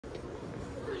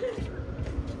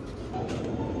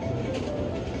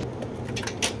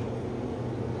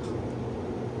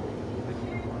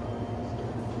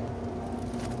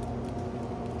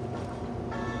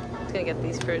just gonna get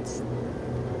these fruits.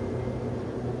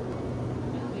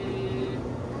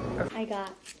 I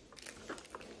got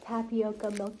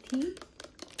tapioca milk tea.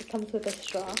 It comes with a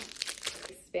straw. It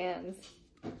expands.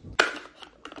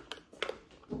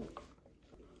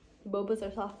 The bobas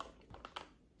are soft.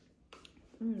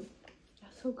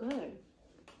 That's so good.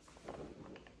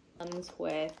 Comes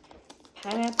with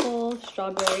pineapple,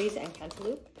 strawberries, and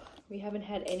cantaloupe. We haven't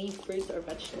had any fruits or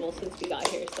vegetables since we got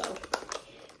here, so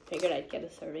figured I'd get a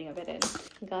serving of it in.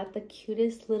 Got the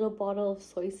cutest little bottle of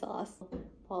soy sauce.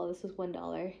 Oh, this is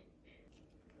 $1.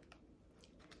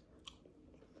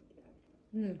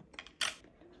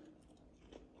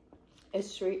 It's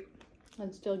sweet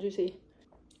and still juicy.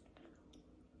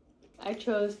 I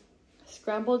chose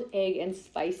scrambled egg and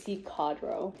spicy cod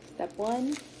roe. Step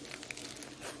 1,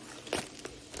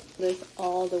 this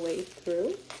all the way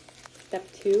through.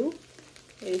 Step 2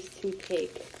 is to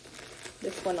take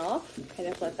this one off, kind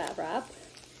of let that wrap.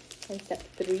 And step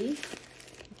 3,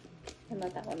 and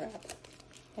let that one wrap.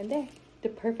 And there, the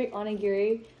perfect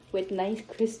onigiri with nice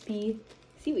crispy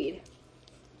seaweed.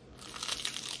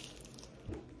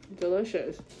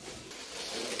 Delicious.